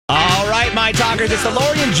right, my talkers, it's the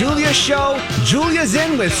Lori and Julia show. Julia's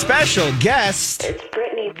in with special guest. It's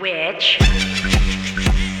Brittany. Which?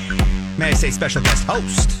 May I say special guest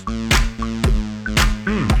host?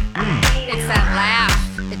 It's that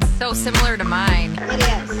laugh. It's so similar to mine. It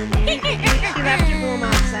is. You have to boom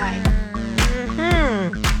outside.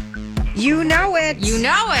 You know it. You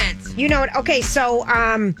know it. You know it. Okay, so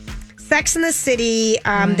Sex and the City,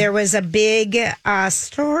 there was a big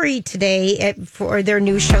story today for their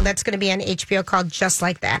new show that's going to be on HBO called Just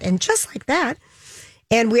Like That. And Just Like That,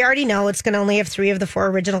 and we already know it's going to only have 3 of the 4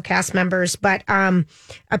 original cast members, but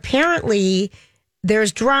apparently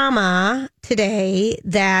there's drama today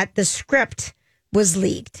that the script was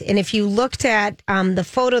leaked. And if you looked at the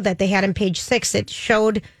photo that they had on page 6, it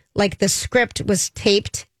showed like the script was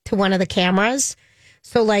taped to one of the cameras.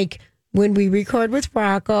 So like when we record with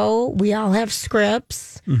Rocco, we all have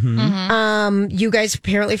scripts. You guys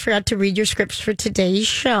apparently forgot to read your scripts for today's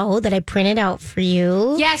show that I printed out for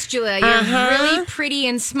you. Yes, Julia, you're really pretty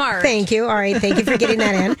and smart. Thank you. All right. Thank you for getting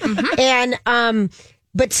that in. And,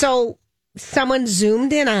 but so someone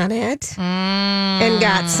zoomed in on it and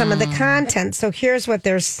got some of the content. So here's what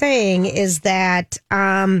they're saying is that,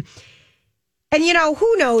 and, you know,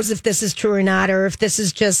 who knows if this is true or not, or if this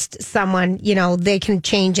is just someone, you know, they can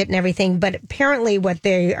change it and everything. But apparently what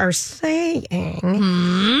they are saying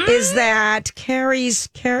is that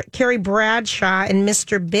Carrie Bradshaw and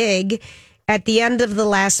Mr. Big, at the end of the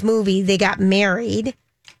last movie, they got married.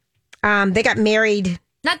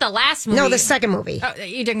 Not the last movie. No, the second movie. Oh,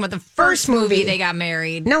 you're talking about the first movie they got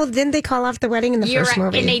married. No, didn't they call off the wedding in the first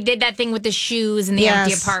movie? And they did that thing with the shoes and the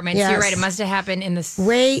empty apartments. Yes. You're right. It must have happened in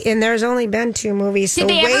the... And there's only been 2 movies, so Did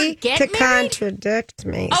they ever way get to married? contradict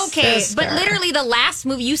me, Okay, sister. but literally the last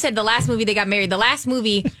movie, you said the last movie they got married. The last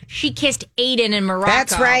movie, she kissed Aiden in Morocco.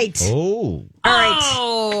 That's right. Oh. All right.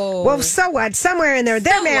 Oh. Well, so what? Somewhere in there,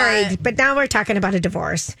 they're So married, what? but now we're talking about a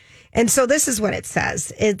divorce. And so this is what it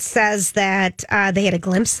says. It says that they had a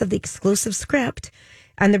glimpse of the exclusive script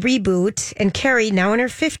on the reboot, and Carrie, now in her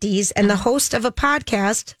 50s, and the host of a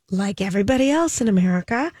podcast, like everybody else in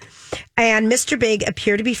America, and Mr. Big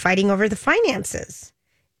appear to be fighting over the finances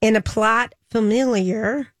in a plot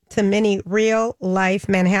familiar to many real-life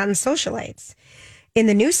Manhattan socialites. In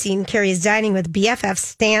the new scene, Carrie is dining with BFF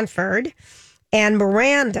Stanford and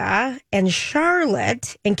Miranda and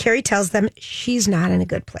Charlotte, and Carrie tells them she's not in a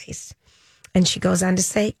good place. And she goes on to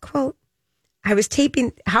say, quote, I was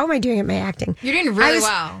taping, how am I doing at my acting? You're doing really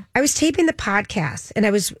well. I was taping the podcast and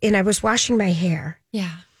I was washing my hair.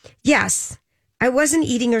 Yeah. Yes, I wasn't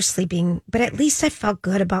eating or sleeping, but at least I felt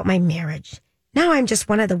good about my marriage. Now I'm just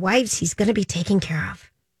one of the wives he's going to be taking care of.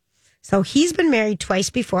 So he's been married twice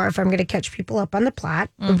before, if I'm going to catch people up on the plot.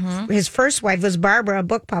 His first wife was Barbara, a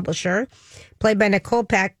book publisher, played by Nicole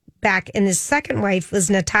Beck, and his second wife was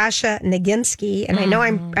Natasha Naginski. And I know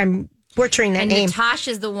I'm butchering that name.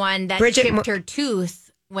 Natasha's the one that Bridget chipped her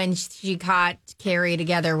tooth when she caught Carrie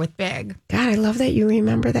together with Big. God, I love that you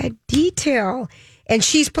remember that detail. And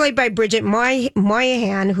she's played by Bridget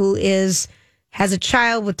Moynihan, who has a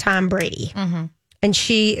child with Tom Brady. And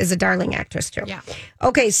she is a darling actress, too. Yeah.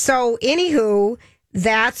 Okay, so anywho,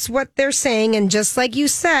 that's what they're saying. And just like you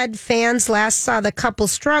said, fans last saw the couple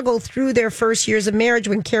struggle through their first years of marriage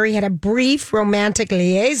when Carrie had a brief romantic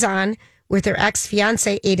liaison with her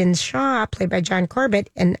ex-fiance, Aiden Shaw, played by John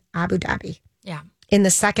Corbett, in Abu Dhabi. Yeah. In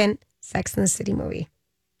the second Sex and the City movie.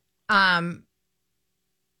 Are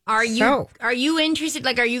you interested?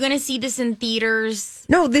 Like, are you going to see this in theaters?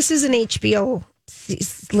 No, this is an HBO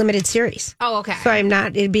limited series. Oh, okay. So I'm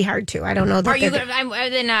not. It'd be hard to. I don't know. That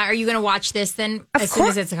Are you going to watch this then? Of as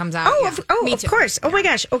course. soon as it comes out. Oh, Yeah. Me of too. course. Oh my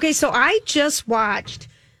gosh. Okay, so I just watched.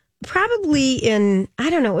 Probably in, I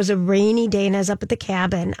don't know, it was a rainy day and I was up at the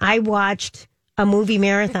cabin. I watched a movie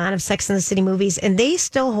marathon of Sex and the City movies and they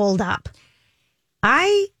still hold up.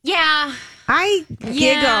 I giggle. Yeah,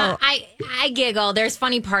 I giggle. There's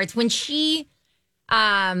funny parts when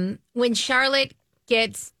when Charlotte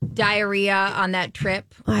gets diarrhea on that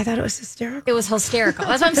trip. Oh, I thought it was hysterical. It was hysterical.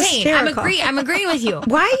 That's what I'm saying. I'm agreeing with you.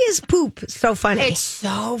 Why is poop so funny? It's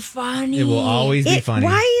so funny. It will always be funny.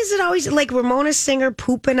 Why is it always like Ramona Singer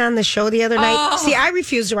pooping on the show the other night? See, I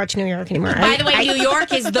refuse to watch New York anymore. By the way, New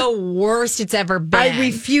York is the worst it's ever been. I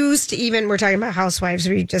refuse to even. We're talking about Housewives.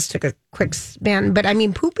 We just took a quick span, but I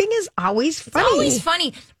mean, pooping is always funny. It's always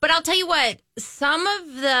funny. But I'll tell you what, some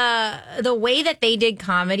of the way that they did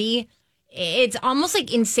comedy, it's almost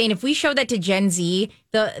like insane. If we show that to Gen Z,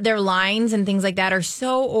 their lines and things like that are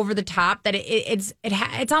so over the top that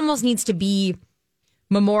it almost needs to be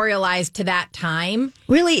memorialized to that time.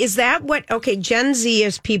 Really, is that what? Okay, Gen Z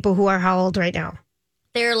is people who are how old right now?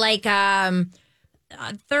 They're like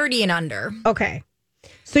 30 and under. Okay.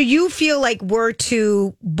 So you feel like we're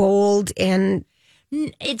too bold and...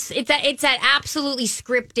 It's that absolutely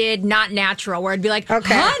scripted, not natural, where I'd be like,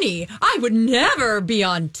 okay. honey, I would never be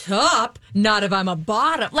on top, not if I'm a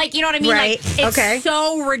bottom. Like, you know what I mean? Right. Like, it's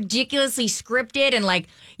so ridiculously scripted and like,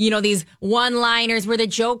 these one-liners where the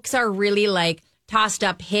jokes are really like tossed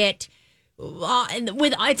up hit.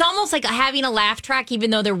 It's almost like having a laugh track, even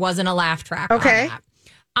though there wasn't a laugh track. Okay.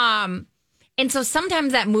 On that. And so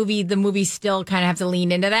sometimes the movie still kind of have to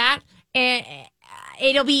lean into that. And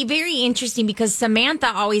it'll be very interesting because Samantha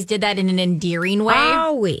always did that in an endearing way.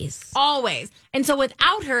 Always. And so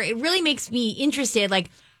without her, it really makes me interested, like,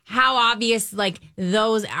 how obvious, like,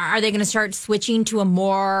 those are they going to start switching to a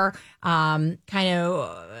more kind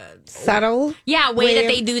of subtle way that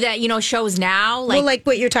they do that, shows now. Like, well, like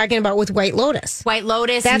what you're talking about with White Lotus.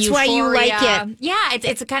 That's why you like it. Yeah,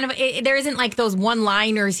 it's a kind of, there isn't like those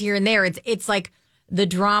one-liners here and there. It's like the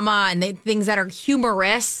drama and the things that are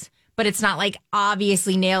humorous, but it's not like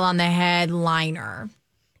obviously nail on the head liner.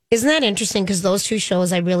 Isn't that interesting? Because those two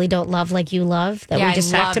shows I really don't love like you love that we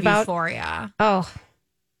just talked about. Euphoria. Oh,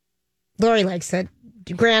 Lori likes it.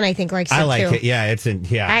 Grant, I think, likes it too. I like it. Yeah, it's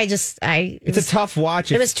a tough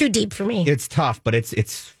watch. It was too deep for me. It's tough, but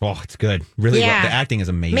it's good. Really, the acting is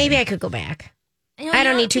amazing. Maybe I could go back. I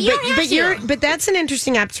don't need to, but that's an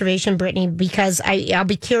interesting observation, Brittany, because I'll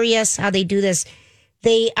be curious how they do this.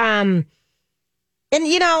 They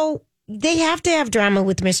they have to have drama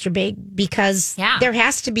with Mr. Big because there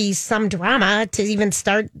has to be some drama to even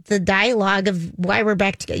start the dialogue of why we're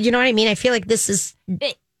back together. You know what I mean? I feel like this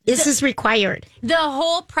is required. The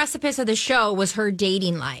whole precipice of the show was her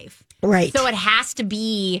dating life. Right. So it has to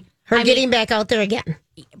be her getting back out there again.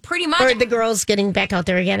 Pretty much. Or the girls getting back out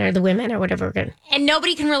there again, or the women, or whatever. And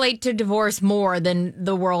nobody can relate to divorce more than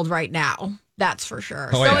the world right now. That's for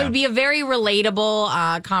sure. Oh, so it would be a very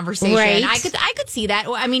relatable conversation. Right. I could see that.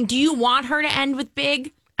 I mean, do you want her to end with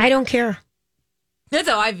Big? I don't care. That's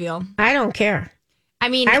how I feel. I don't care. I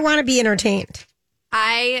mean, I want to be entertained.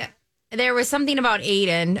 There was something about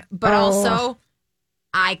Aiden, but also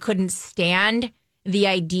I couldn't stand the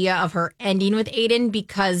idea of her ending with Aiden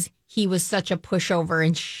because he was such a pushover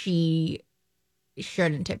and she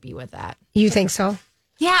shouldn't be with that. You think so?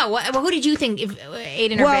 Yeah. Well, who did you think? If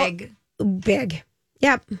Aiden or Big? Big.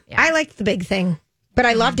 Yep. Yeah. I liked the Big thing, but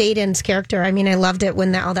I loved Aiden's character. I mean, I loved it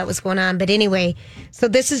when all that was going on. But anyway, so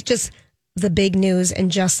this is just the big news.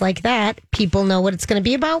 And just like that, people know what it's going to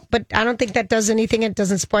be about. But I don't think that does anything. It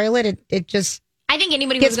doesn't spoil it. It just... I think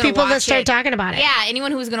anybody gets who's going to watch people to start talking about it. Yeah,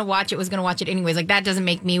 anyone who was going to watch it was going to watch it anyways. Like, that doesn't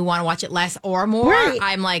make me want to watch it less or more. Right.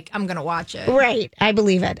 I'm going to watch it. Right. I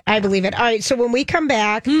believe it. All right. So when we come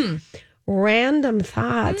back... Random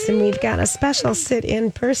thoughts, and we've got a special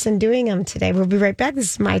sit-in person doing them today. We'll be right back.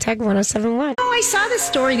 This is My Talk 107.1. Oh, I saw this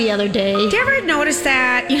story the other day. Did you ever notice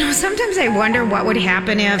that? Sometimes I wonder what would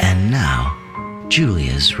happen if... And now,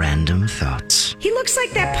 Julia's random thoughts. He looks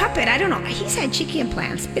like that puppet. I don't know. He's had cheeky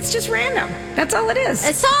implants. It's just random. That's all it is.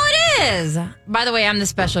 That's all it is. By the way, I'm the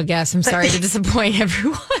special guest. I'm sorry to disappoint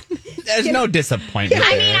everyone. There's no disappointment.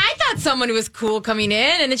 I mean, I thought someone was cool coming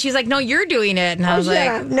in, and then she's like, no, you're doing it. And I was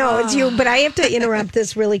like, no, it's you. But I have to interrupt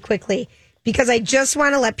this really quickly because I just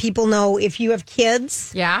want to let people know if you have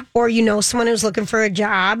kids or someone who's looking for a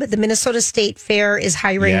job, the Minnesota State Fair is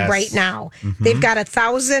hiring right now. Mm-hmm. They've got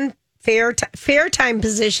 1,000 fair time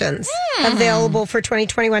positions available for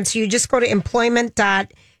 2021. So you just go to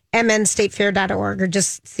employment.mnstatefair.org or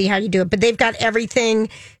just see how you do it. But they've got everything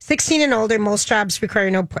 16 and older. Most jobs require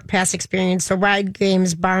no past experience. So ride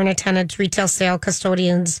games, barn attendants, retail sale,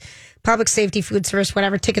 custodians, public safety, food service,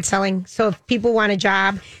 whatever, ticket selling. So if people want a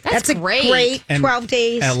job, that's a great 12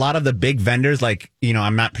 days. And a lot of the big vendors, like,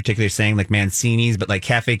 I'm not particularly saying like Mancini's, but like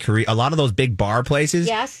Cafe Korea, a lot of those big bar places.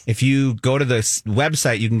 Yes. If you go to the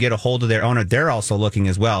website, you can get a hold of their owner. They're also looking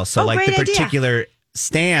as well. So like the particular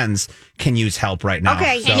stands can use help right now.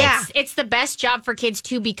 Okay, so. It's the best job for kids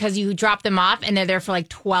too because you drop them off and they're there for like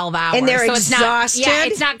 12 hours. And they're exhausted.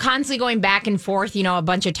 It's not constantly going back and forth, a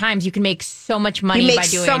bunch of times. You can make so much money by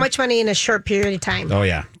doing so much money in a short period of time. Oh,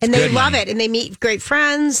 yeah. And they love it. And they meet great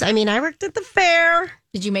friends. I mean, I worked at the fair.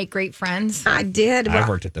 Did you make great friends? I did. I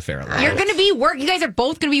worked at the fair a lot. You're going to be you guys are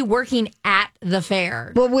both going to be working at the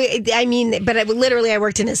fair. Well, I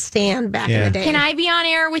worked in a stand back in the day. Can I be on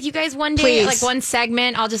air with you guys one day? Please. Like one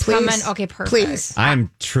segment? I'll just come in. Okay, perfect. Please.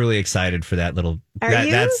 I'm truly excited for that little... Are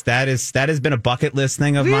you? That has been a bucket list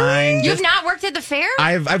thing of mine. You've not worked at the fair?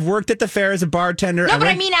 I've worked at the fair as a bartender. No, but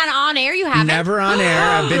I mean on air you haven't? Never on air.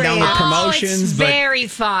 I've been down with promotions. It's very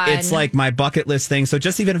fun. It's like my bucket list thing. So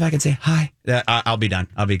just even if I can say hi, I'll be done.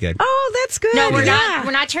 I'll be good. Oh, that's good. No,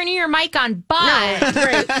 we're not turning your mic on, but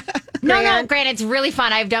no, Grant, it's really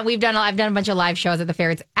fun. I've done a bunch of live shows at the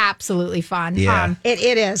fair. It's absolutely fun. Yeah.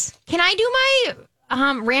 It is. Can I do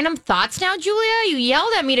my random thoughts now, Julia? You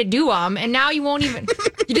yelled at me to do them, and now you won't even.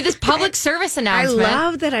 You did this public service announcement. I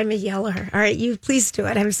love that I'm a yeller. All right, you please do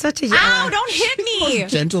it. I'm such a yeller. Ow, don't hit me.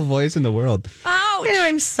 Most gentle voice in the world. Ouch.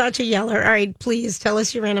 I'm such a yeller. All right, please tell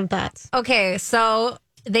us your random thoughts. Okay, so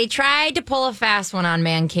they tried to pull a fast one on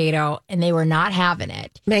Mankato, and they were not having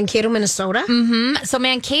it. Mankato, Minnesota? Mm-hmm. So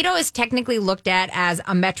Mankato is technically looked at as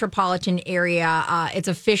a metropolitan area. It's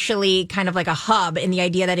officially kind of like a hub in the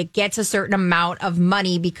idea that it gets a certain amount of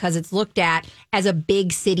money because it's looked at as a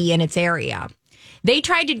big city in its area. They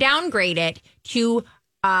tried to downgrade it to,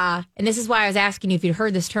 and this is why I was asking you if you'd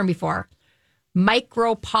heard this term before,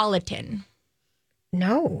 micropolitan.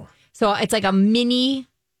 No. So it's like a mini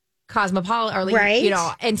cosmopolitan, or like,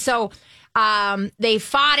 right. And so they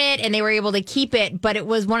fought it and they were able to keep it, but it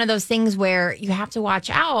was one of those things where you have to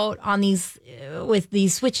watch out on these with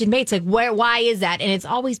these switching mates. Like, why is that? And it's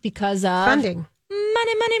always because of funding.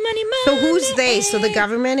 Money. So who's they? So the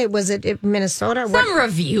government? Was it Minnesota? Some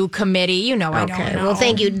review committee. I don't know. Well,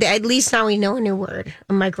 thank you. At least now we know a new word.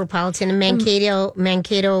 A micropolitan. And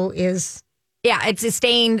Mankato is. Yeah, it's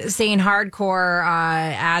staying hardcore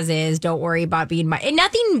as is. Don't worry about being and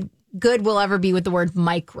nothing good will ever be with the word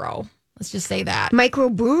micro. Let's just say that.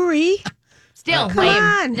 Microbrewery. Still, come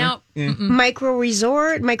on. No. Micro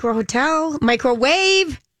resort, micro hotel,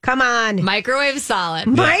 microwave. Come on. Microwave solid.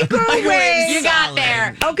 Microwave. You got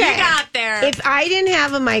there. Okay. You got there. If I didn't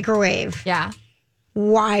have a microwave, yeah.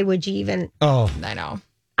 Why would you even? Oh, I know.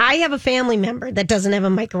 I have a family member that doesn't have a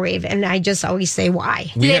microwave, and I just always say, why?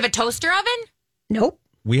 Do they have a toaster oven? Nope.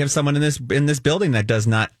 We have someone in this building that does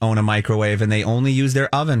not own a microwave, and they only use their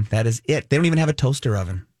oven. That is it. They don't even have a toaster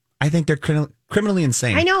oven. I think they're criminally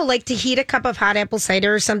insane. I know, like to heat a cup of hot apple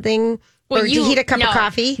cider or something, or to heat a cup of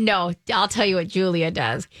coffee. No, I'll tell you what Julia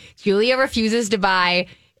does. Julia refuses to buy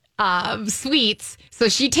sweets, so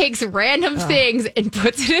she takes random things and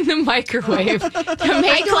puts it in the microwave to make.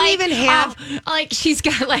 I don't even have she's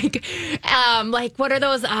got like what are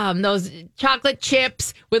those chocolate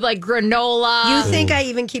chips with like granola. You think I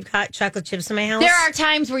even keep hot chocolate chips in my house? There are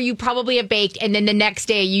times where you probably have baked and then the next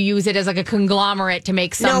day you use it as like a conglomerate to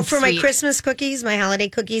make some. No, for sweet. my Christmas cookies, my holiday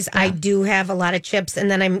cookies, I do have a lot of chips,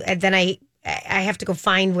 and then I have to go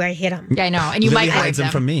find where I hid them. Yeah, I know, and you might hides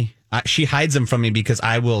them from me. She hides them from me because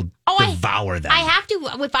I will devour them. I have to.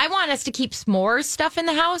 If I want us to keep s'mores stuff in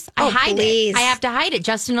the house, I hide it. I have to hide it.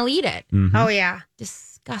 Justin will eat it. Mm-hmm. Oh, yeah.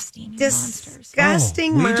 Disgusting monsters.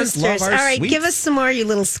 Disgusting monsters. Just love our All right, sweets. give us some more, you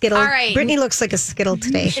little Skittle. All right. Brittany looks like a Skittle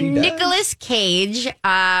today. Nicolas Cage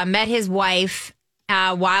met his wife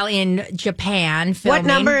while in Japan filming. What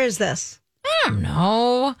number is this? I don't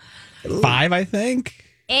know. 5, I think.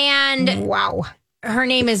 And wow. Her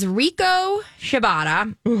name is Riko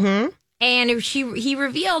Shibata. Mm-hmm. And he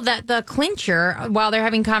revealed that the clincher, while they're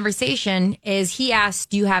having conversation, is he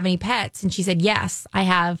asked, do you have any pets? And she said, yes, I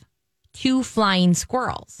have 2 flying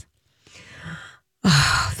squirrels.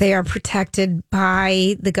 Oh, they are protected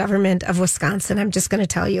by the government of Wisconsin. I'm just going to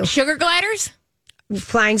tell you. Sugar gliders?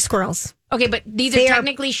 Flying squirrels. Okay, but these are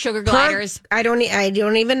technically sugar gliders. I don't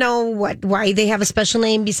even know why they have a special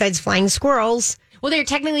name besides flying squirrels. Well,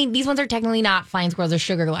 these ones are technically not flying squirrels. They're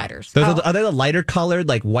sugar gliders. Are they the lighter colored,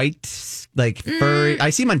 like white, like furry?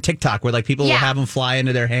 I see them on TikTok where like people will have them fly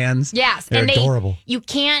into their hands. Yes. They're adorable.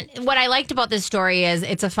 What I liked about this story is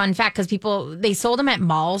it's a fun fact because they sold them at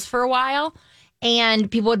malls for a while. And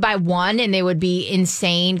people would buy one and they would be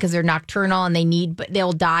insane because they're nocturnal and but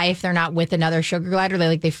they'll die if they're not with another sugar glider.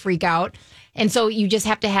 They freak out. And so you just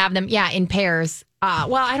have to have them, in pairs.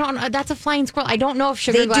 Well, I don't know. That's a flying squirrel. I don't know if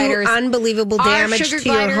sugar gliders do unbelievable damage to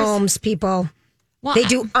your homes, people. Well, they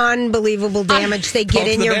do unbelievable damage. They get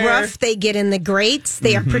in your roof. They get in the grates.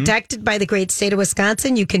 They are protected by the great state of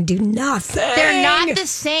Wisconsin. You can do nothing. They're not the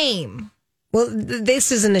same. Well,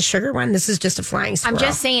 this isn't a sugar one. This is just a flying squirrel. I'm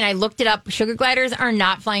just saying, I looked it up. Sugar gliders are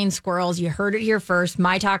not flying squirrels. You heard it here first.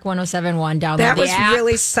 My Talk 1071. Download the app. That was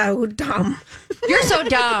really so dumb. You're so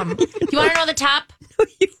dumb. You want to know the top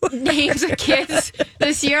names of kids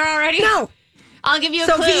this year already? No. I'll give you a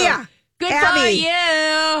Sophia. Clue. Good Abby.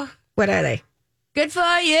 for you. What are they? Good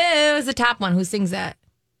for you is the top one. Who sings that?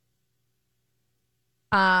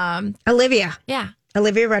 Olivia. Yeah.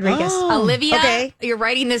 Olivia Rodriguez. Olivia. Okay. You're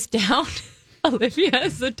writing this down. Olivia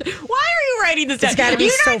is the. Why are you writing this down? It's gotta be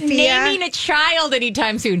You're not Sophia. naming a child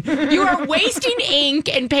anytime soon. You are wasting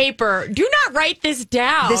ink and paper. Do not write this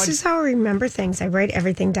down. This is how I remember things. I write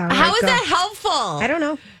everything down. How is that helpful? I don't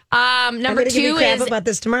know. Number I'm 2 give you crap is about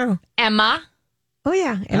this tomorrow. Emma. Oh,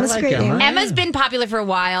 yeah. Emma's a like great Emma. name. Emma's been popular for a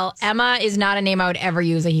while. Emma is not a name I would ever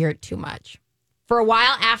use. I hear it too much. For a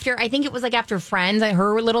while after, I think it was like after Friends,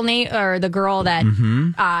 her little name, or the girl that,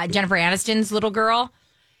 Jennifer Aniston's little girl,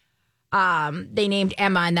 they named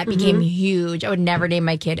Emma, and that became huge. I would never name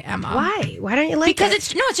my kid Emma. Why? Why don't you like Because it?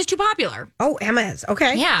 it's just too popular. Oh, Emma is.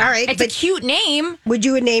 Okay. Yeah. All right. It's a cute name. Would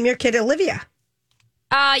you name your kid Olivia?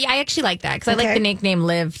 Yeah, I actually like that because I like the nickname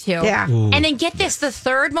Liv too. Yeah. Ooh. And then get this, the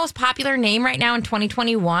third most popular name right now in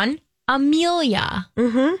 2021, Amelia.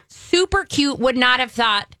 Mm-hmm. Super cute. Would not have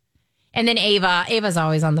thought. And then Ava. Ava's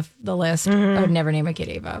always on the list. I would never name a kid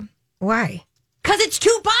Ava. Why? Because it's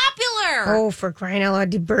too popular. Oh, for crying out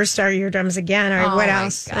loud. You burst our eardrums again. All right, what my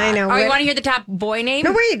else? God. I know. Oh, you want to hear the top boy name?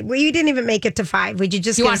 No, wait. Well, you didn't even make it to 5. Would you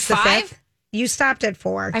just You give want us the 5? 5th? You stopped at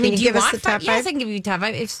 4. I Can mean, you do give you us want the top 5? Yes, I can give you top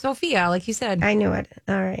 5. It's Sophia, like you said. I knew it.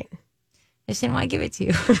 All right. I just didn't want to give it to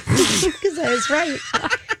you. Because I was right.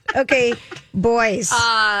 Okay, boys.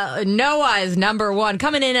 Noah is number 1.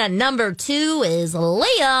 Coming in at number 2 is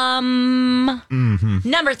Liam. Mm-hmm.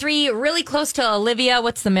 Number 3, really close to Olivia.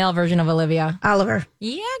 What's the male version of Olivia? Oliver.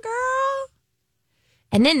 Yeah, girl.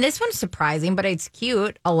 And then this one's surprising, but it's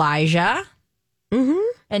cute. Elijah. Mm-hmm.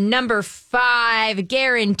 And number 5,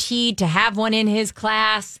 guaranteed to have one in his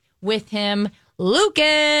class with him,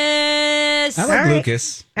 Lucas. I like All right.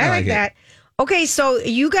 Lucas. I like it. that. Okay, so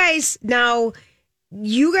you guys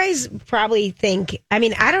probably think, I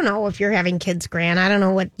mean, I don't know if you're having kids, Grant. I don't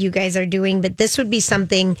know what you guys are doing, but this would be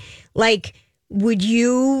something like, would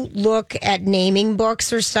you look at naming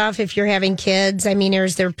books or stuff if you're having kids? I mean,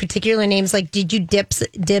 is there particular names? Like, did you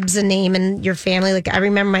dibs a name in your family? Like, I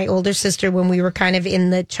remember my older sister when we were kind of in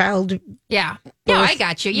the child Yeah. No, I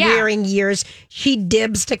got you. Yeah. rearing years, she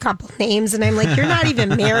dibsed a couple names, and I'm like, you're not even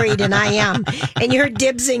married, and I am, and you're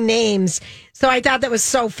dibsing names. So I thought that was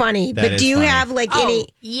so funny. That But is do you funny. have like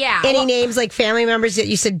any names, like family members that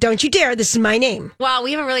you said, don't you dare, this is my name? Well,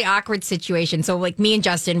 we have a really awkward situation. So, like, me and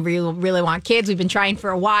Justin really want kids. We've been trying for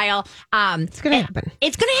a while. It's going to happen.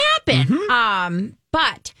 It's going to happen.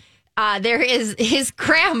 But there is his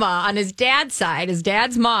grandma on his dad's side, his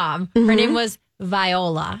dad's mom. Her name was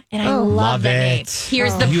Viola. And I love Love that name. it.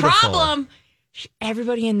 Here's the Beautiful. problem.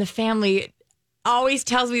 Everybody in the family always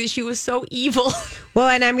tells me that she was so evil. Well,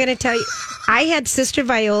 and I'm going to tell you, I had Sister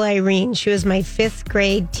Viola Irene. She was my 5th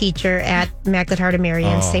grade teacher at Immaculate Heart of Mary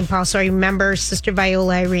in St. Paul. So I remember Sister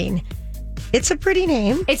Viola Irene. It's a pretty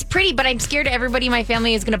name. It's pretty, but I'm scared everybody in my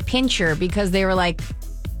family is going to pinch her because they were like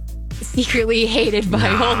secretly hated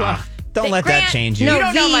Viola. Don't let that change you. You No,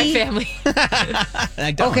 don't know my V- family.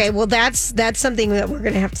 I don't. Okay, well, that's something that we're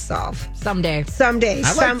going to have to solve Someday. someday.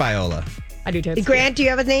 I like Viola. I do too. Grant, do you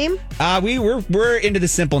have a name? We're into the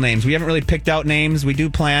simple names. We haven't really picked out names. We do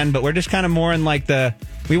plan, but we're just kind of more in like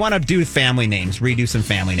we want to do family names, redo some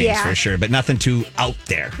family names Yeah. for sure, but nothing too out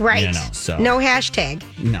there. Right. You know, so No hashtag.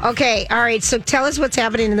 No. Okay. All right. So tell us what's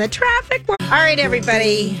happening in the traffic. All right,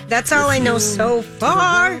 everybody. That's all I know so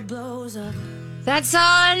far. That's all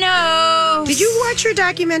I know. Did you watch your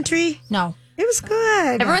documentary? No. It was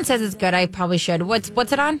good. Everyone says it's good. I probably should. What's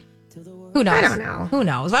it on? Who knows? I don't know. Who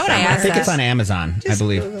knows? Why would I I ask think that? it's on Amazon, I Just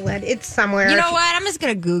believe. Google it. It's somewhere. You know what? I'm just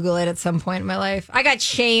going to Google it at some point in my life. I got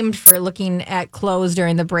shamed for looking at clothes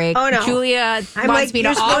during the break. Oh, no. Julia I'm wants like, me to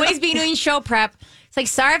you're supposed- always be doing show prep. It's like,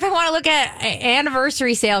 sorry if I want to look at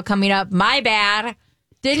anniversary sale coming up. My bad.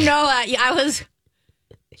 Didn't know that. I was...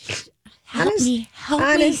 Help me.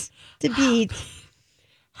 Honest to beat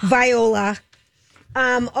Viola.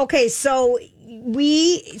 Okay, so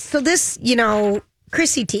this,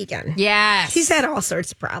 Chrissy Teigen. Yes. She's had all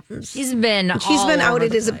sorts of problems. She's been She's been all over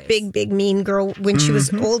outed the as a place. big mean girl when she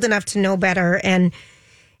was old enough to know better. And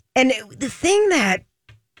the thing that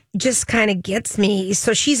just kind of gets me,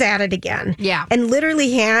 so she's at it again. Yeah. And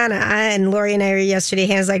literally Hannah and Lori and I were yesterday,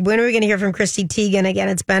 Hannah's like, when are we going to hear from Christy Teigen again?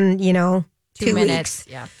 It's been, 2 minutes. weeks.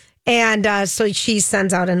 Yeah. And so she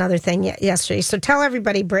sends out another thing yesterday. So tell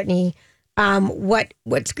everybody, Brittany,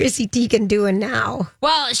 what's Chrissy Teigen doing now?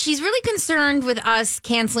 Well, she's really concerned with us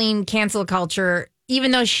canceling cancel culture,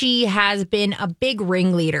 even though she has been a big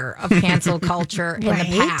ringleader of cancel culture in Right,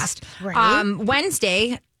 the past. right.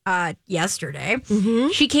 Wednesday, yesterday,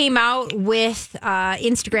 she came out with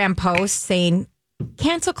Instagram posts saying,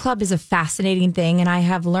 "Cancel Club is a fascinating thing, and I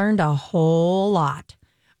have learned a whole lot.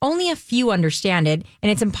 Only a few understand it,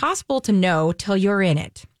 and it's impossible to know till you're in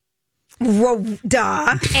it." Whoa,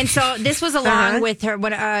 duh. And so this was along with her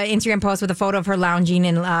Instagram post with a photo of her lounging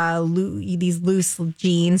in these loose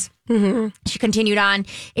jeans. Mm-hmm. She continued on,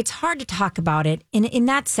 "It's hard to talk about it in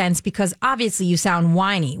that sense because obviously you sound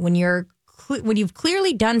whiny when you've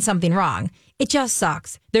clearly done something wrong. It just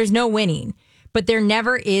sucks. There's no winning, but there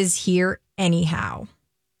never is here anyhow.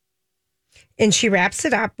 And she wraps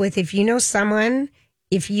it up with, if you or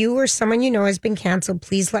someone you know has been canceled,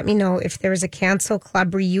 please let me know if there is a cancel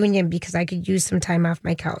club reunion because I could use some time off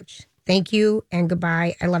my couch. Thank you and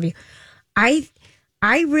goodbye. I love you. I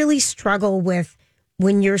really struggle with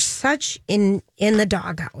when you're such in the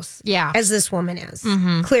doghouse, as this woman is,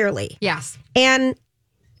 clearly. Yes. And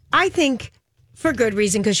I think for good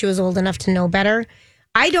reason, because she was old enough to know better.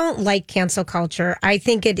 I don't like cancel culture. I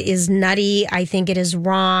think it is nutty. I think it is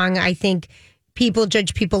wrong. I think people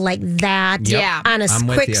judge people like that. Yeah. On a I'm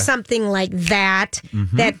with quick you. something like that,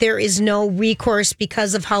 that there is no recourse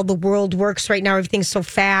because of how the world works right now. Everything's so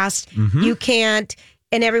fast. You can't,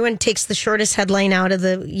 and everyone takes the shortest headline out of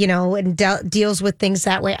the, and deals with things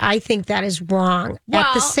that way. I think that is wrong.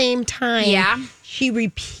 At the Well, same time, she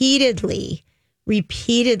repeatedly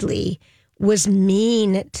was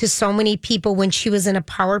mean to so many people when she was in a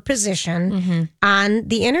power position on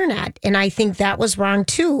the internet. And I think that was wrong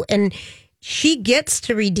too. And she gets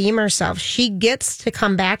to redeem herself. She gets to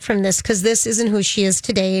come back from this because this isn't who she is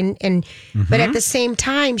today. But at the same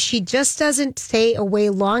time, she just doesn't stay away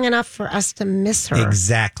long enough for us to miss her.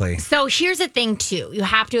 Exactly. So here's the thing, too. You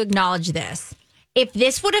have to acknowledge this. If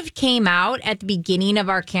this would have came out at the beginning of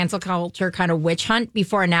our cancel culture kind of witch hunt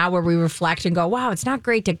before now, where we reflect and go, wow, it's not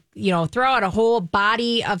great to, throw out a whole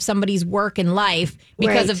body of somebody's work and life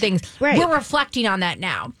because of things. Right. We're reflecting on that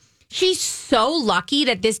now. She's so lucky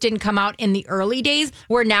that this didn't come out in the early days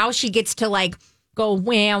where now she gets to go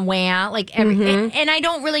wham, wham, and I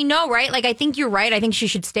don't really know, right? I think you're right. I think she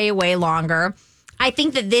should stay away longer. I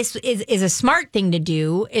think that this is a smart thing to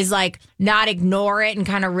do, is not ignore it and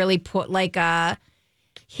kind of really put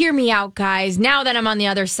hear me out, guys. Now that I'm on the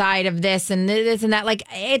other side of this and this and that,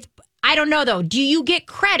 I don't know though. Do you get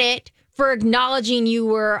credit for acknowledging you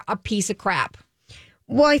were a piece of crap?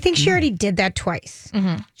 Well, I think she already did that twice.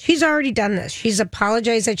 She's already done this. She's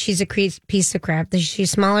apologized that she's a piece of crap, that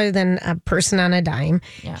she's smaller than a person on a dime.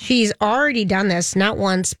 Yeah. She's already done this, not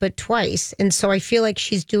once, but twice. And so I feel like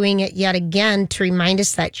she's doing it yet again to remind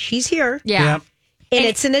us that she's here. Yeah. Yep. And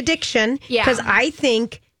it's an addiction. Yeah. Because I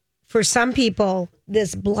think for some people,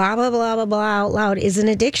 this blah, blah, blah, blah, blah out loud is an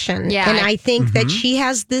addiction. Yeah. And I think that she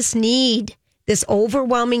has this need, this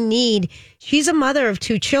overwhelming need. She's a mother of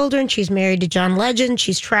 2 children. She's married to John Legend.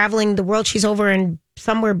 She's traveling the world. She's over in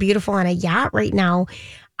somewhere beautiful on a yacht right now.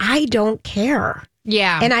 I don't care.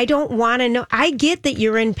 Yeah. And I don't want to know. I get that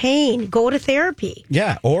you're in pain. Go to therapy.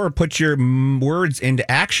 Yeah, or put your words into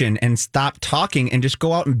action and stop talking and just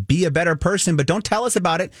go out and be a better person. But don't tell us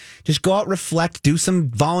about it. Just go out, reflect, do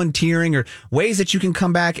some volunteering or ways that you can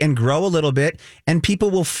come back and grow a little bit. And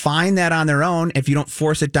people will find that on their own if you don't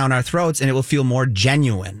force it down our throats, and it will feel more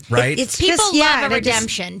genuine, right? It's People just, love a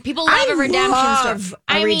redemption. People love a redemption love story.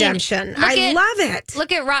 a redemption. I love it.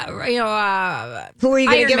 Look at Who are you going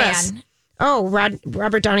to Iron give Man. us? Oh,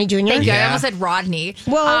 Robert Downey Jr. Thank you. I Yeah. almost said Rodney.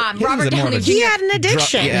 Well, Robert he's more of Downey a- Jr. He had an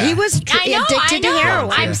addiction. Yeah. He was I know. addicted to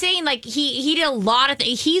heroin. I'm saying he did a lot of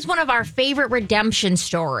things. He's one of our favorite redemption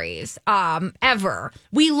stories ever.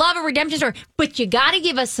 We love a redemption story, but you got to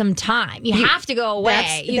give us some time. You have to go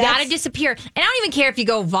away. You got to disappear. And I don't even care if you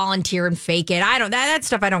go volunteer and fake it. I don't. That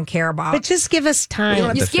stuff I don't care about. But just give us time. You don't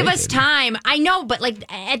have Just to give fake us it. time. I know, but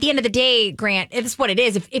at the end of the day, Grant, it's what it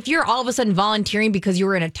is. If you're all of a sudden volunteering because you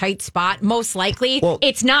were in a tight spot, most likely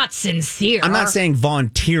it's not sincere. I'm not saying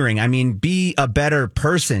volunteering. I mean, be a better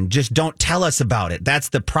person. Just don't tell us about it. That's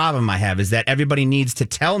the problem I have, is that everybody needs to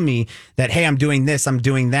tell me that, hey, I'm doing this, I'm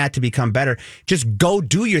doing that to become better. Just go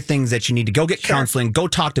do your things that you need to. Go get counseling, go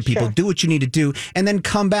talk to people, do what you need to do, and then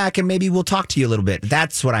come back and maybe we'll talk to you a little bit.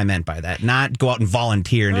 That's what I meant by that. Not go out and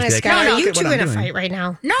volunteer and just be like, Scott, "Oh, are you look at two what in I'm a doing." fight right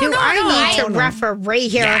now? No, Do no, I no, need I to don't know. referee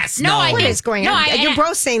here? Yes, No, I What do. is going No, on? You're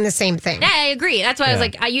both saying the same thing. Yeah, I agree. That's why I was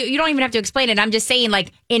like, you don't even have to explain it. I'm just saying,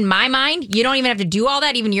 in my mind, you don't even have to do all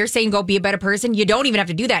that. Even you're saying go be a better person. You don't even have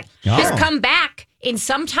to do that. Oh. Just come back in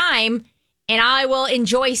some time and I will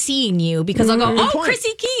enjoy seeing you because I'll go, point. Chrissy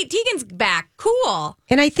Teigen's back. Cool.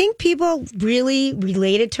 And I think people really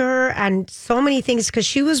related to her on so many things because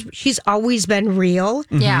she's always been real.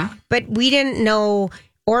 Yeah. But we didn't know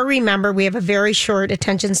or remember. We have a very short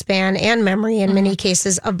attention span and memory in many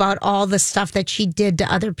cases about all the stuff that she did to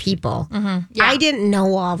other people. Yeah. I didn't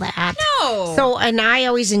know all that. No. So, and I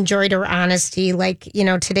always enjoyed her honesty.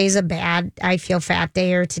 Today's a bad, I feel fat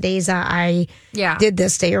day, or today's I did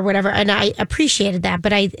this day, or whatever. And I appreciated that.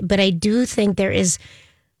 But I do think there is,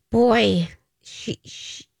 boy, she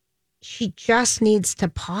just needs to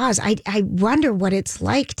pause. I wonder what it's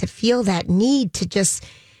like to feel that need to just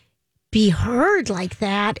be heard like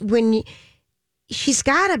that when she's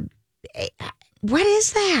got What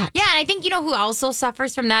is that? Yeah, and I think you know who also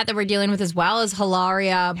suffers from that we're dealing with as well is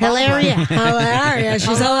Hilaria. Hilarious. She's hilarious.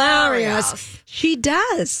 Hilarious. She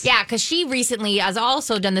does. Yeah, because she recently has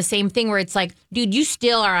also done the same thing where it's like, dude, you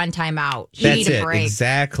still are on timeout. You That's need a it. break.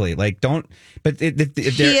 Exactly. Like, don't. But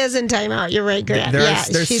She is in timeout. You're right, Grant.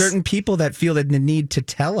 There's certain people that feel the need to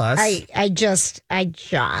tell us. I just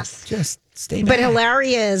stay back. But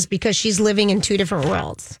Hilaria is because she's living in two different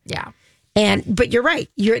worlds. Yeah. But you're right.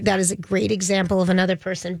 That is a great example of another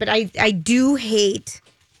person. But I do hate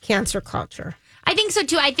cancer culture. I think so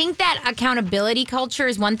too. I think that accountability culture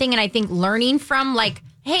is one thing, and I think learning from like,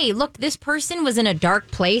 hey, look, this person was in a dark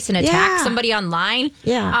place and attacked somebody online.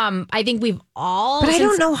 Yeah. I think we've all. But I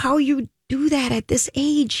don't know how you do that at this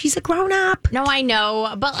age. She's a grown up. No, I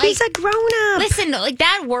know, but like, she's a grown up. Listen, like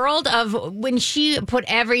that world of when she put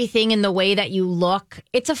everything in the way that you look,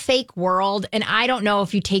 it's a fake world, and I don't know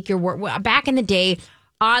if you take your word. Back in the day,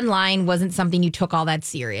 online wasn't something you took all that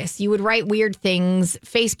serious. You would write weird things.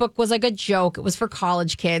 Facebook was like a joke. It was for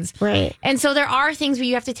college kids, right? And so there are things where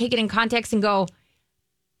you have to take it in context and go.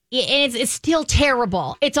 And it's still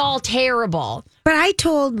terrible. It's all terrible. But I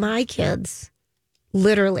told my kids.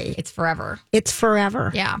 Literally. It's forever. It's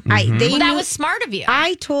forever. Yeah. That was smart of you.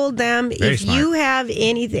 I told them, Very if smart. you have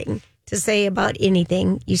anything to say about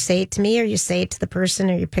anything, you say it to me or you say it to the person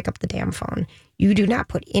or you pick up the damn phone. You do not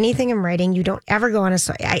put anything in writing. You don't ever go on a...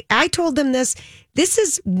 I told them this. This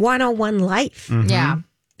is 101 life. Mm-hmm. Yeah.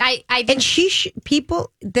 I And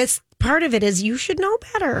people, this part of it is you should know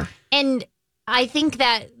better. And I think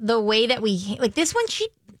that the way that we... Like this one, she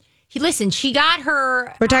got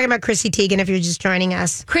her... We're talking about Chrissy Teigen, if you're just joining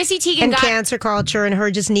us. Chrissy Teigen and got... cancer culture and her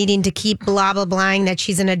just needing to keep blah, blah, blahing that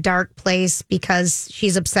she's in a dark place because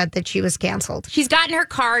she's upset that she was canceled. She's gotten her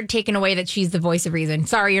card taken away that she's the voice of reason.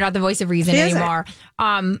 Sorry, you're not the voice of reason anymore.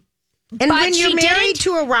 And when you're married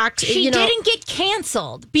to a rock... She didn't get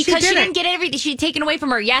canceled because she didn't get everything. She taken away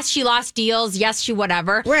from her. Yes, she lost deals. Yes, she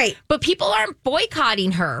whatever. Right. But people aren't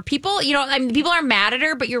boycotting her. People, people are mad at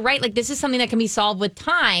her, but you're right. Like, this is something that can be solved with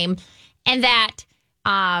time. And that,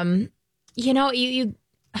 you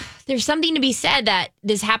there's something to be said that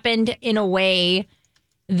this happened in a way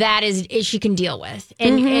that is she can deal with.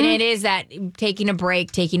 And, and it is that taking a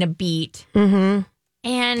break, taking a beat. Mm-hmm.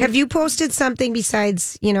 And have you posted something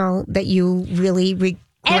besides, that you really regretted?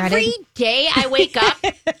 Every day I wake up,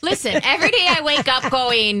 every day I wake up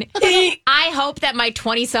going, I hope that my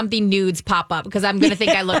 20-something nudes pop up because I'm going to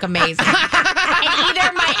think I look amazing. And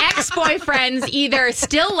either my ex-boyfriends either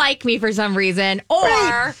still like me for some reason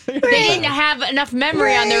or they didn't have enough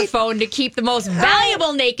memory on their phone to keep the most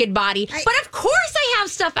valuable naked body. But of course I have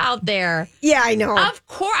stuff out there. Yeah, I know. Of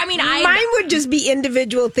course. I mean, mine would just be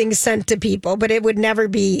individual things sent to people, but it would never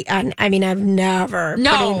be on. I mean, I've never put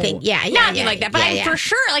anything. Nothing like that. But for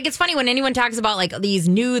sure, like it's funny when anyone talks about like these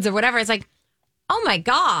nudes or whatever. It's like, oh my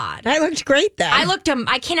god, I looked great then.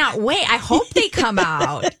 I cannot wait. I hope they come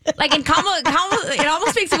out. Like it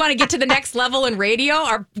almost makes me want to get to the next level in radio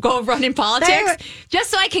or go run in politics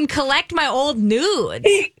just so I can collect my old nudes.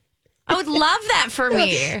 I would love that for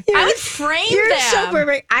me. I would frame them. You're so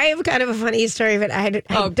perfect. I have kind of a funny story, but I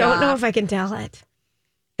don't know if I can tell it.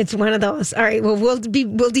 It's one of those. All right. Well, we'll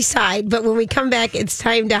decide. But when we come back, it's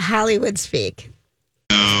time to Hollywood speak.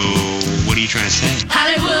 What are you trying to say?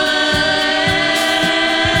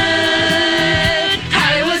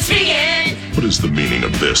 Hollywood speaking. What is the meaning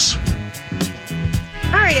of this?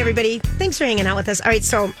 All right, everybody. Thanks for hanging out with us. All right,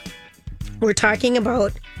 so we're talking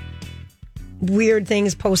about weird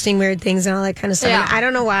things, posting weird things and all that kind of stuff. Yeah. And I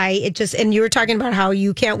don't know why and you were talking about how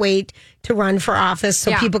you can't wait to run for office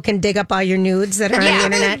so people can dig up all your nudes that are on the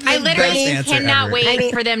internet. I literally Best answer cannot ever.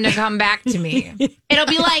 wait for them to come back to me. It'll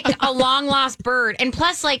be like a long lost bird. And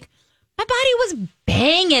plus, like, my body was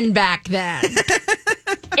banging back then.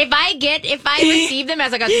 If I receive them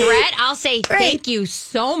as like a threat, I'll say thank you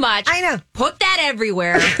so much. I know. Put that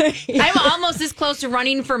everywhere. I'm almost this close to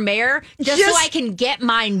running for mayor just so I can get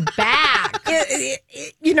mine back.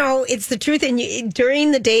 It's the truth. And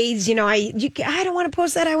during the days, I don't want to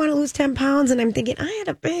post that. I want to lose 10 pounds. And I'm thinking, I had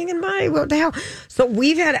a bang in my, what the hell? So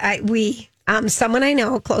we've had, someone I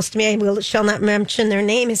know close to me, shall not mention their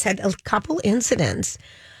name, has had a couple incidents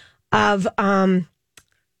of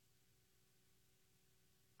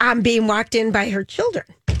being walked in by her children.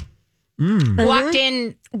 Walked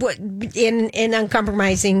in. In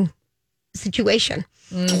uncompromising situation.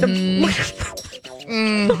 Mm-hmm.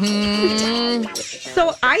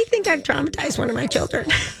 So I think I've traumatized one of my children.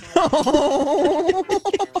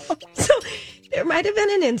 So there might have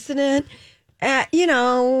been an incident at,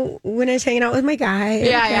 when I was hanging out with my guy.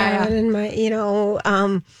 Yeah. And my,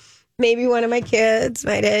 maybe one of my kids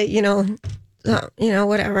might have,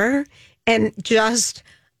 whatever. And just,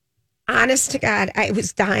 honest to God, I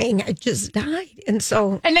was dying. I just died. And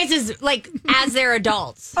so. And this is like as they're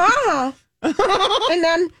adults. Oh. And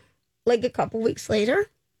then, like a couple weeks later.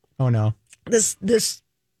 Oh, no. This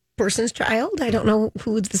person's child, I don't know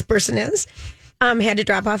who this person is, had to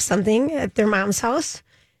drop off something at their mom's house.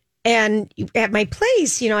 And at my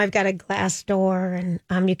place, I've got a glass door, and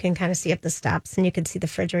you can kind of see up the steps, and you can see the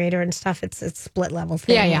refrigerator and stuff. It's a split level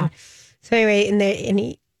thing. Yeah. So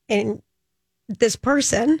anyway, and this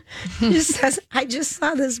person just says, "I just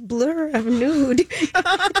saw this blur of nude."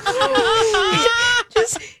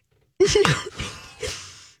 just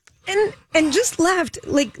and just left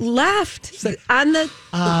on the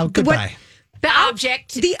goodbye. The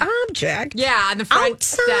object. The object. Yeah, on the front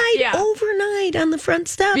outside overnight on the front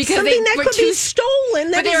steps. Because something that could be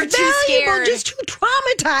stolen. That they were is too valuable, scared. just too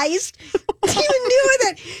traumatized to even deal with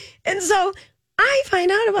it. And so I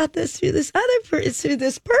find out about this through this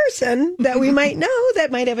person that we might know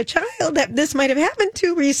that might have a child that this might have happened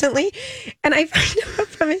to recently. And I find out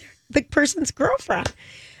from the person's girlfriend.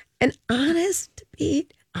 And honest to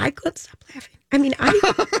Pete, I couldn't stop laughing. I mean,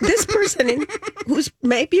 this person who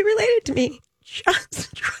might be related to me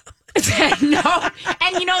just No.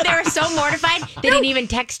 And they were so mortified, they didn't even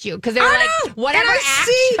text you because they were like, whatever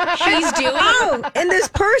act she's doing. Oh, and this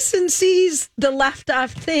person sees the left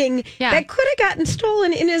off thing that could have gotten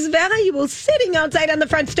stolen and is valuable sitting outside on the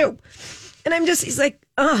front stoop. And he's like,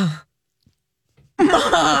 oh,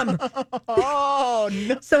 Mom. Oh,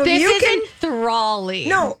 no. So this you is enthralling.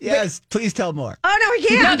 No. Yes, please tell more. Oh, no, I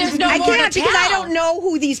can't. No, there's no I more can't to because I tell. don't know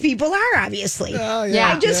who these people are, obviously. Oh,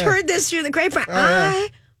 Yeah. I just heard this through the grapevine. I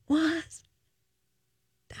was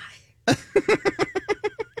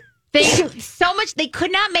They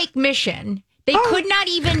could not make mission. They could not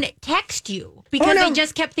even text you because they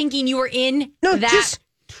just kept thinking you were in that. just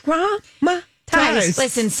traumatized.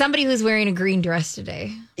 Listen, somebody who's wearing a green dress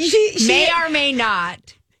today She may or may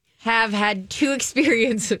not have had two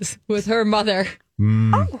experiences with her mother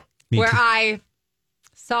where I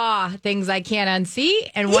saw things I can't unsee,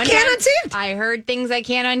 and one can't time unsee it. I heard things I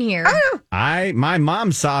can't unhear. Oh, no. My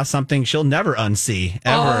mom saw something she'll never unsee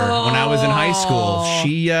ever when I was in high school.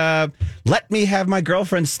 She let me have my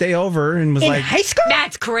girlfriend stay over and was In like, high school?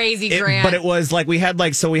 That's crazy, Grant. but it was like we have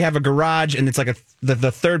a garage, and it's like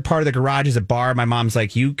the third part of the garage is a bar. My mom's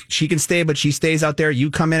like, she can stay, but she stays out there. You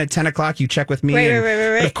come in at 10 o'clock, you check with me.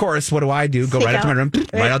 Right. But of course, what do? Go Sneak right up to my out. room,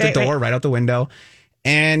 right out the door, right out the window.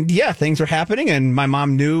 And things were happening, and my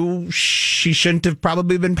mom knew she shouldn't have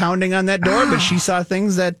probably been pounding on that door, but she saw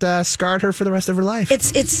things that scarred her for the rest of her life.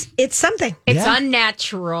 It's something. It's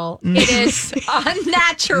unnatural. It is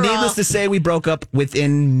unnatural. Needless to say, we broke up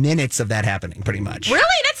within minutes of that happening, pretty much. Really?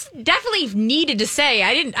 That's definitely needed to say.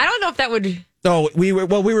 I don't know if that would. Oh, we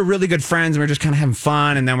were really good friends, and we were just kind of having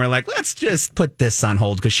fun, and then we're like, let's just put this on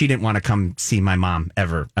hold because she didn't want to come see my mom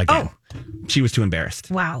ever again. She was too embarrassed.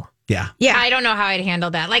 Wow. Yeah. I don't know how I'd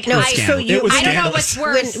handle that. Like, It was I don't know what's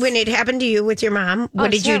worse. When it happened to you with your mom,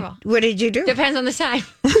 what did you do? Depends on the time.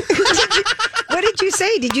 What did you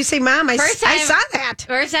say? Did you say, Mom, I saw that?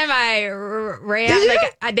 First time I ran,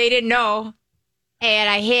 they didn't know, and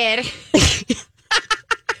I hid.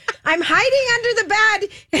 I'm hiding under the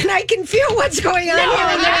bed, and I can feel what's going on No, here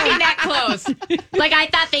and they're there. that close. Like, I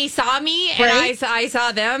thought they saw me, and Right. I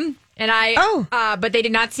saw them. And but they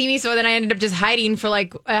did not see me, so then I ended up just hiding for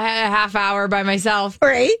like a half hour by myself.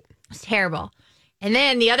 Right. It was terrible. And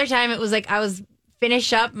then the other time, it was like I was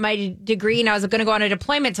finished up my degree, and I was going to go on a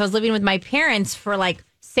deployment, so I was living with my parents for like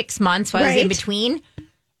 6 months, so I was in between.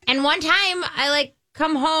 And one time, I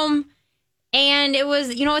come home, and it was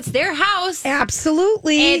it's their house.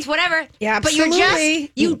 Absolutely. It's whatever. Yeah, but you're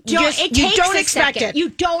absolutely. you don't expect it. You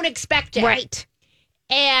don't expect it. Right.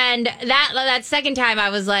 And that second time, I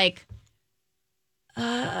was like,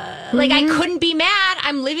 I couldn't be mad.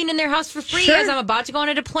 I'm living in their house for free as I'm about to go on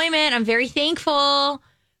a deployment. I'm very thankful.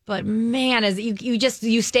 But man, as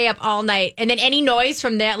you stay up all night, and then any noise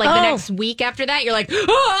from that, the next week after that, you're like,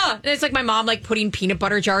 ah! And it's like my mom putting peanut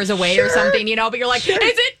butter jars away or something, But you're like, is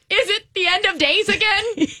it the end of days again?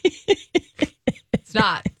 It's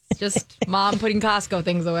not. It's just mom putting Costco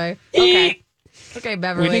things away. Okay,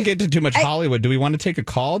 Beverly. We didn't get to too much Hollywood. Do we want to take a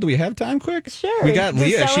call? Do we have time quick? Sure. We got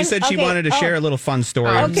Leah. She said she Okay. wanted to share a little fun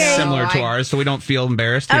story similar to ours, so we don't feel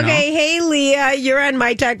embarrassed. Okay, hey, Leah, you're on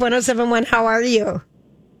My Talk 1071. How are you?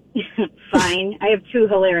 Fine. I have two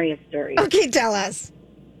hilarious stories. Okay, tell us.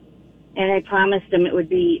 And I promised them it would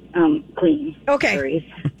be clean stories.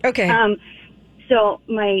 Okay. So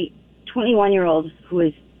my 21-year-old, who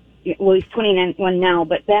is, he's 21 now,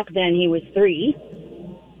 but back then he was 3.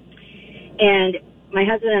 And my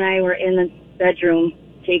husband and I were in the bedroom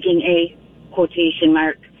taking a quotation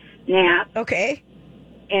mark nap. Okay.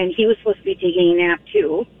 And he was supposed to be taking a nap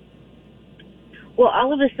too. Well,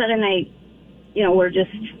 all of a sudden we're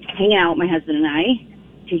just hanging out, my husband and I,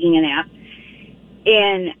 taking a nap.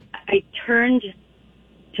 And I turned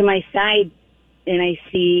to my side and I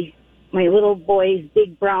see my little boy's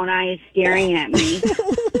big brown eyes staring at me.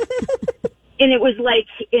 And it was like,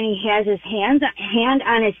 and he has his hand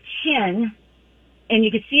on his chin, and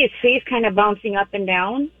you could see his face kind of bouncing up and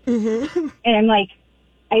down. Mm-hmm. And I'm like,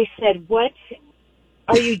 I said, what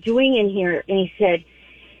are you doing in here? And he said,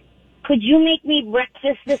 could you make me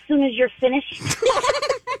breakfast as soon as you're finished?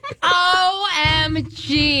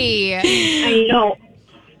 OMG. I know.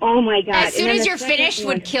 Oh my God. As soon as you're finished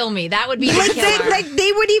would kill me. That would be the killer.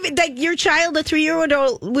 They would even, your child, a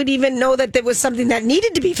 3-year-old, would even know that there was something that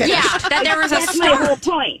needed to be finished. Yeah, that there was a That's start. my whole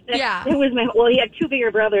point. That was well, he had 2 bigger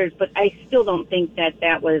brothers, but I still don't think that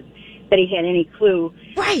he had any clue.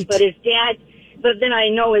 Right. But then I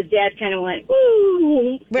know his dad kind of went,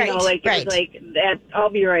 ooh. Right, It was like, that, I'll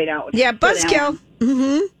be right out. Yeah, buzzkill.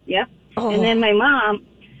 Mm-hmm. Yep. Oh. And then my mom,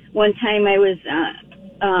 one time I was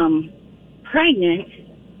pregnant,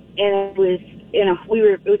 and it was,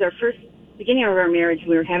 it was our first beginning of our marriage.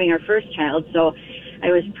 We were having our first child, so I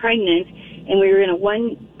was pregnant, and we were in a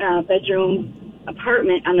 1-bedroom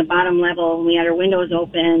apartment on the bottom level, and we had our windows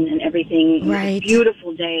open and everything. Right. It was a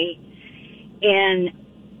beautiful day, and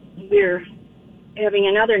we were having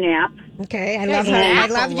another nap. Okay, I Guys love her. I nap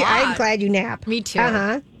love a you. I'm lot. glad you nap. Me too.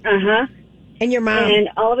 Uh-huh. And your mom. And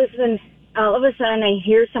all of a sudden, I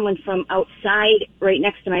hear someone from outside right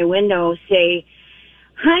next to my window say,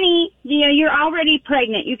 honey, Leah, you're already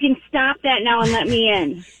pregnant. You can stop that now and let me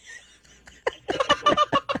in.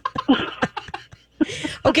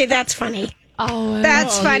 Okay, that's funny. Oh,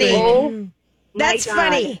 That's funny. Oh, That's my God.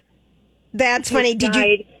 funny. That's funny. Did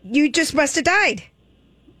you just must have died.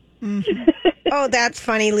 Oh, that's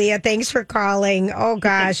funny, Leah. Thanks for calling. Oh,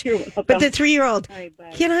 gosh. You're welcome. But the 3-year-old, right,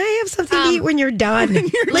 bye. can I have something to eat when you're done? Like,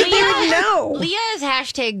 they would know. Leah is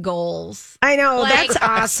hashtag goals. I know. Like- That's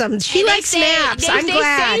awesome. She And they likes say- naps. I'm they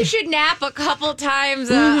glad. say you should nap a couple times,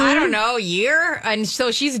 I don't know, a year. And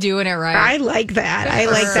so she's doing it right. I like that. I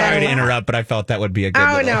like that. Sorry a to lot. interrupt, but I felt that would be a good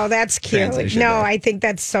Oh, little no, that's cute. transition No, there. I think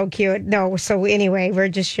that's so cute. No, so anyway, we're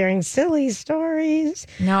just sharing silly stories.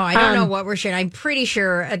 No, I don't know what we're sharing. I'm pretty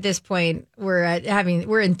sure at this point we're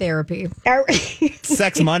in therapy.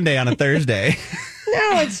 Sex Monday on a Thursday.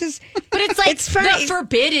 No, it's just, But it's like It's funny. the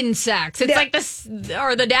forbidden sex. It's Yeah. like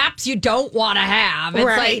the naps you don't want to have. It's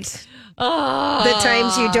right. like, oh. The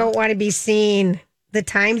times you don't want to be seen. The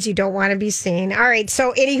times you don't want to be seen. All right.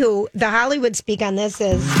 So, anywho, the Hollywood speak on this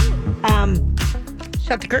is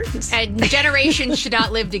shut the curtains. And generations should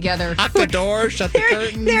not live together. Lock the door, shut the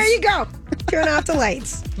curtains. There you go. Turn off the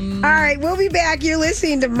lights. All right. We'll be back. You're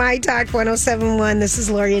listening to My Talk 1071. This is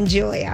Lori and Julia.